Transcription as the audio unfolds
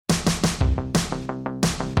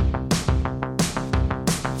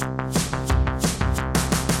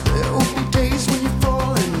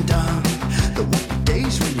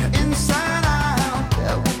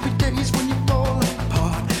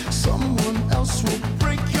else will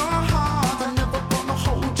break your heart. I'm never gonna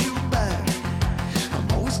hold you back.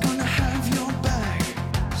 I'm always gonna have your back.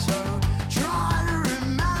 So try to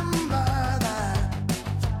remember that.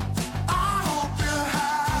 I hope you're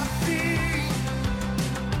happy.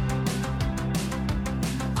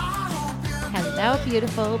 I hope you're Hello,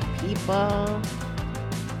 beautiful people.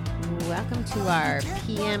 Welcome to our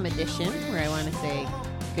PM edition, where I want to say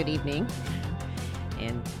good evening.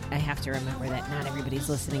 And I have to remember that not everybody's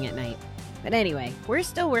listening at night. But anyway, we're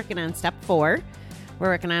still working on step 4. We're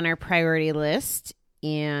working on our priority list.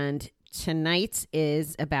 And tonight's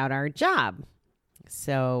is about our job.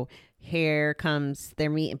 So here comes their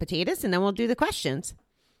meat and potatoes, and then we'll do the questions.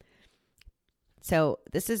 So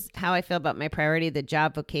this is how I feel about my priority, the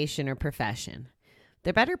job, vocation, or profession.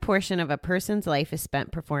 The better portion of a person's life is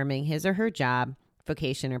spent performing his or her job,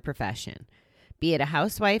 vocation, or profession. Be it a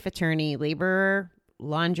housewife, attorney, laborer,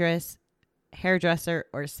 laundress, hairdresser,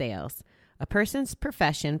 or sales. A person's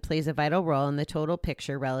profession plays a vital role in the total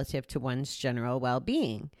picture relative to one's general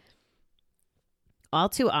well-being. All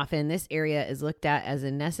too often, this area is looked at as a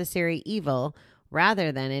necessary evil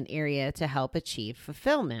rather than an area to help achieve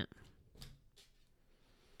fulfillment.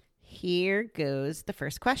 Here goes the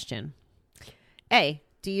first question. A,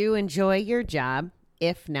 do you enjoy your job?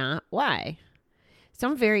 If not, why? So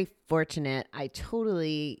I'm very fortunate. I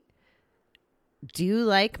totally do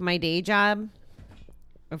like my day job.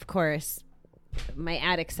 Of course, my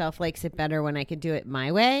addict self likes it better when I could do it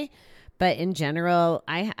my way. But in general,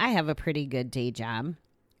 I have a pretty good day job.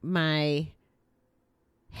 My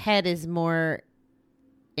head is more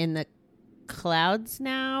in the clouds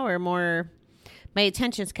now, or more... My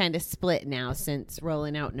attention's kind of split now since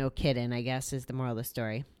rolling out No Kiddin', I guess, is the moral of the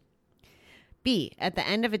story. B, at the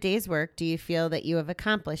end of a day's work, do you feel that you have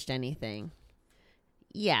accomplished anything?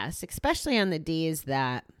 Yes, especially on the days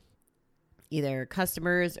that either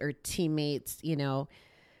customers or teammates, you're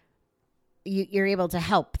able to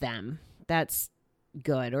help them. That's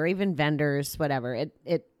good. Or even vendors, whatever.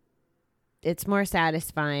 It's more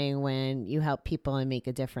satisfying when you help people and make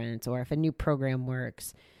a difference, or if a new program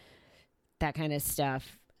works. That kind of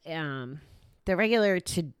stuff. The regular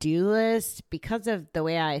to-do list, because of the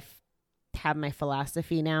way I have my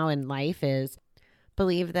philosophy now in life, is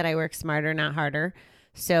believe that I work smarter, not harder.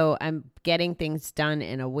 So I'm getting things done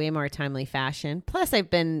in a way more timely fashion. Plus, I've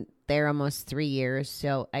been there almost 3 years,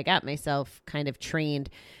 so I got myself kind of trained.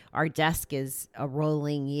 Our desk is a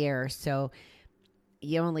rolling year, so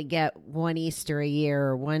you only get one Easter a year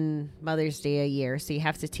or one Mother's Day a year. So you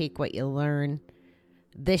have to take what you learn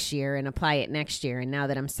this year and apply it next year. And now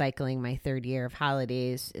that I'm cycling my 3rd year of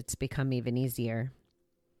holidays, it's become even easier.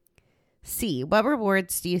 C, what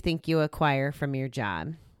rewards do you think you acquire from your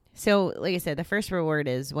job? So like I said, the first reward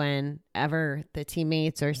is whenever the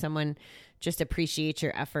teammates or someone just appreciates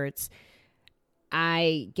your efforts.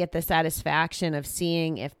 I get the satisfaction of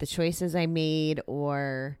seeing if the choices I made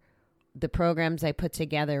or the programs I put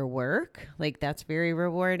together work. Like, that's very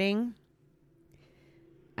rewarding.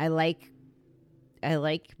 I like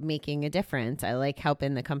making a difference. I like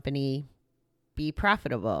helping the company be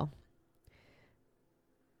profitable.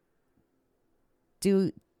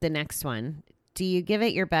 Do the next one. Do you give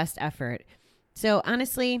it your best effort? So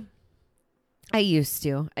honestly, I used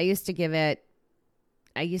to give it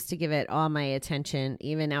all my attention,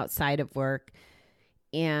 even outside of work.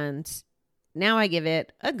 And now I give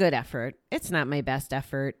it a good effort. It's not my best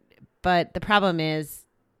effort, but the problem is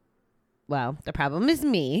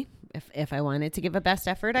me. If I wanted to give a best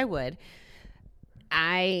effort, I would.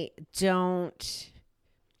 I don't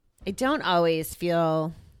always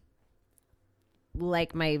feel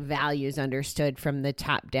like my values understood from the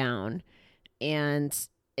top down. And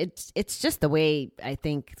it's just the way I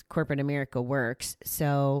think corporate America works.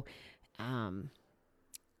 So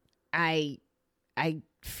I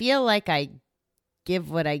feel like I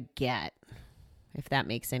give what I get, if that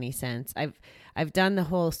makes any sense. I've done the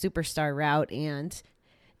whole superstar route, and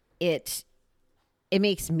it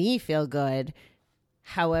makes me feel good.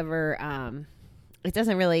 However, it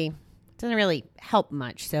doesn't really help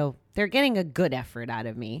much. So they're getting a good effort out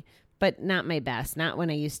of me, but not my best. Not when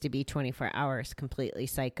I used to be 24 hours completely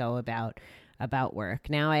psycho about work.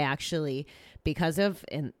 Now I actually,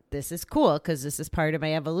 and this is cool because this is part of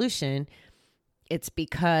my evolution. It's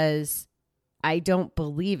because I don't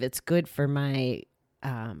believe it's good for my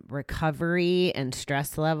recovery and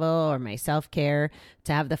stress level or my self-care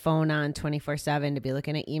to have the phone on 24/7, to be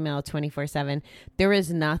looking at email 24/7. There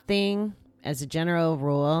is nothing, as a general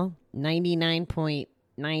rule,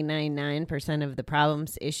 99.999% of the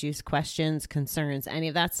problems, issues, questions, concerns, any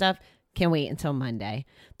of that stuff can wait until Monday.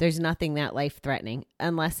 There's nothing that life-threatening.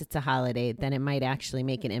 Unless it's a holiday, then it might actually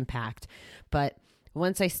make an impact. But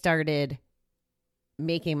once I started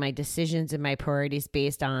making my decisions and my priorities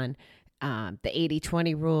based on the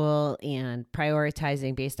 80-20 rule and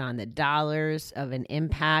prioritizing based on the dollars of an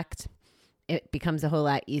impact, it becomes a whole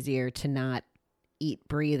lot easier to not eat,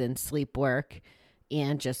 breathe, and sleep work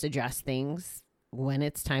and just adjust things when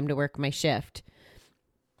it's time to work my shift.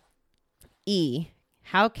 E,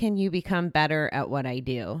 how can you become better at what I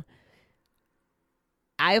do?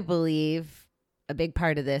 I believe a big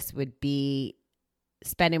part of this would be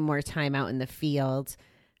spending more time out in the field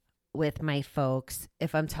with my folks.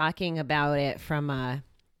 If I'm talking about it from a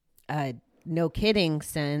no kidding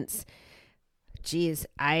sense, geez,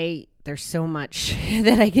 there's so much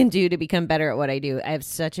that I can do to become better at what I do. I have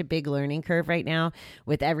such a big learning curve right now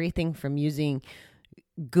with everything from using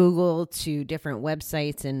Google to different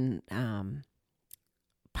websites and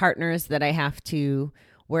partners that I have to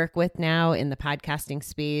work with now in the podcasting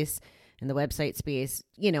space, in the website space.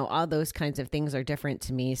 All those kinds of things are different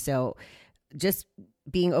to me. So just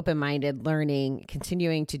being open-minded, learning,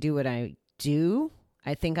 continuing to do what I do,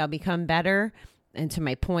 I think I'll become better. And to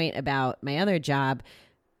my point about my other job,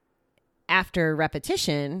 after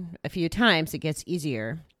repetition a few times, it gets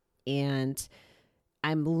easier. And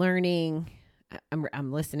I'm learning,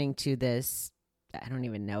 I'm listening to this, I don't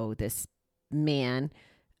even know, this man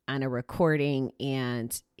on a recording,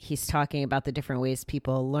 and he's talking about the different ways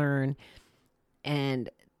people learn. And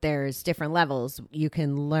there's different levels. You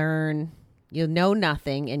can learn, you know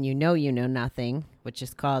nothing, and you know nothing, which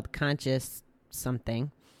is called conscious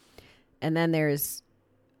something. And then there's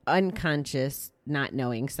unconscious not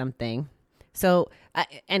knowing something. So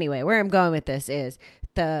anyway, where I'm going with this is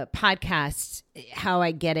the podcast, how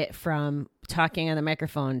I get it from talking on the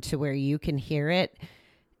microphone to where you can hear it.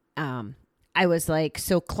 I was like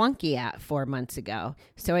so clunky at 4 months ago.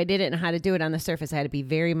 So I didn't know how to do it on the surface. I had to be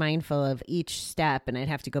very mindful of each step, and I'd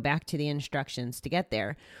have to go back to the instructions to get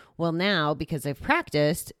there. Well, now, because I've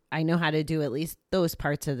practiced, I know how to do at least those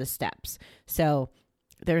parts of the steps. So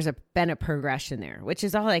there's been a progression there, which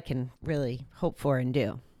is all I can really hope for and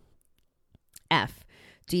do. F,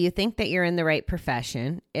 do you think that you're in the right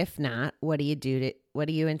profession? If not, what do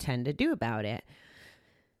you intend to do about it?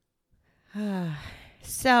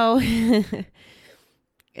 So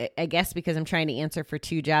I guess because I'm trying to answer for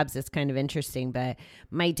two jobs, it's kind of interesting, but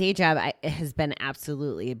my day job has been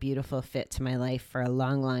absolutely a beautiful fit to my life for a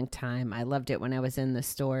long, long time. I loved it when I was in the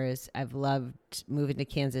stores. I've loved moving to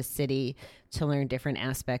Kansas City to learn different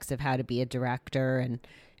aspects of how to be a director and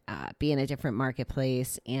be in a different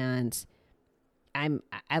marketplace. And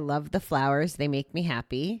I love the flowers. They make me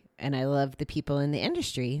happy. And I love the people in the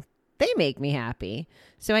industry. They make me happy.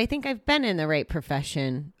 So I think I've been in the right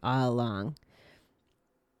profession all along.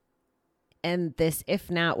 And this, if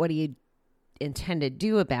not, what do you intend to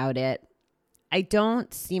do about it? I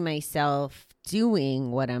don't see myself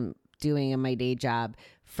doing what I'm doing in my day job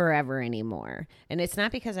forever anymore. And it's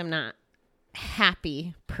not because I'm not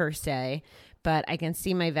happy per se, but I can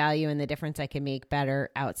see my value and the difference I can make better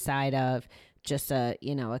outside of just a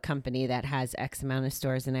company that has X amount of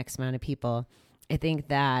stores and X amount of people. I think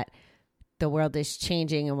that the world is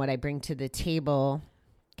changing, and what I bring to the table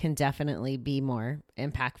can definitely be more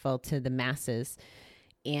impactful to the masses.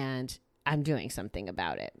 And I'm doing something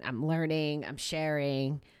about it. I'm learning, I'm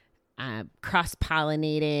sharing, I'm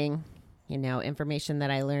cross-pollinating, information that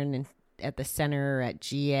I learn at the center or at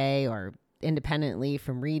GA or independently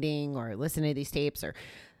from reading or listening to these tapes, or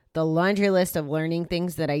the laundry list of learning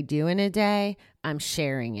things that I do in a day, I'm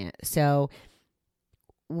sharing it. So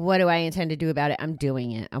what do I intend to do about it? I'm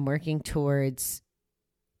doing it. I'm working towards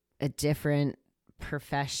a different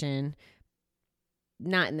profession,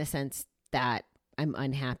 not in the sense that I'm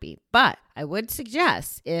unhappy, but I would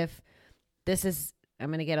suggest if I'm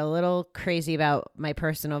going to get a little crazy about my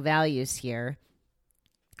personal values here,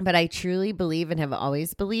 but I truly believe and have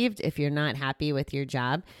always believed if you're not happy with your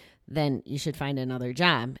job, then you should find another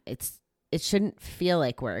job. It shouldn't feel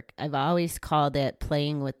like work. I've always called it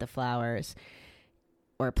playing with the flowers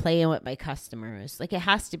or playing with my customers. Like, it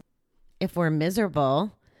has to, if we're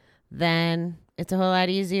miserable, then it's a whole lot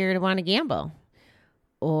easier to want to gamble,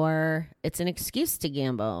 or it's an excuse to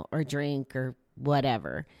gamble or drink or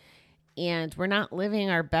whatever. And we're not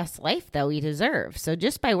living our best life that we deserve. So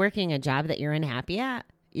just by working a job that you're unhappy at,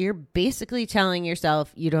 you're basically telling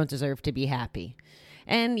yourself you don't deserve to be happy.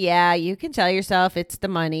 And yeah, you can tell yourself it's the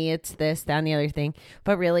money, it's this, that, and the other thing,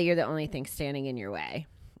 but really you're the only thing standing in your way.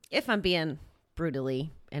 If I'm being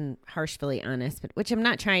brutally and harshly honest, which I'm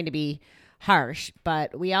not trying to be harsh,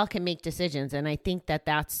 but we all can make decisions. And I think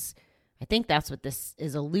that's I think that's what this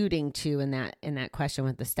is alluding to in that question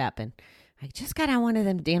with the step. And I just got on one of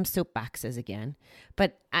them damn soapboxes again.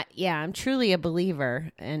 But I'm truly a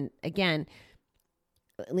believer. And again,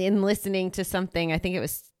 in listening to something, I think it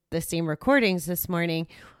was the same recordings this morning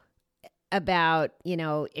about,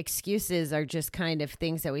 excuses are just kind of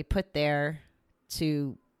things that we put there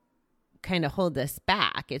to kind of hold us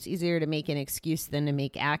back. It's easier to make an excuse than to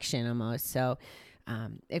make action almost. So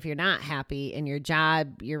if you're not happy in your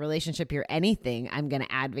job, your relationship, your anything, I'm going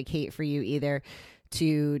to advocate for you either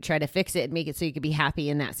to try to fix it and make it so you can be happy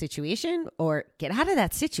in that situation or get out of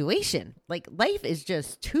that situation. Like, life is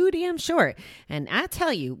just too damn short. And I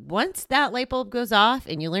tell you, once that light bulb goes off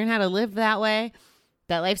and you learn how to live that way,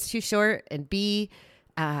 that life's too short, and be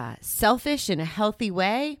selfish in a healthy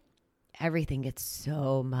way, everything gets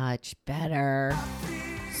so much better.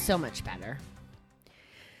 So much better.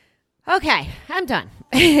 Okay, I'm done.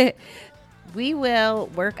 We will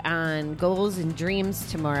work on goals and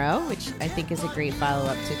dreams tomorrow, which I think is a great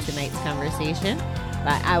follow-up to tonight's conversation.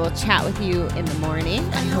 But I will chat with you in the morning.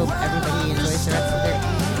 I hope everybody enjoys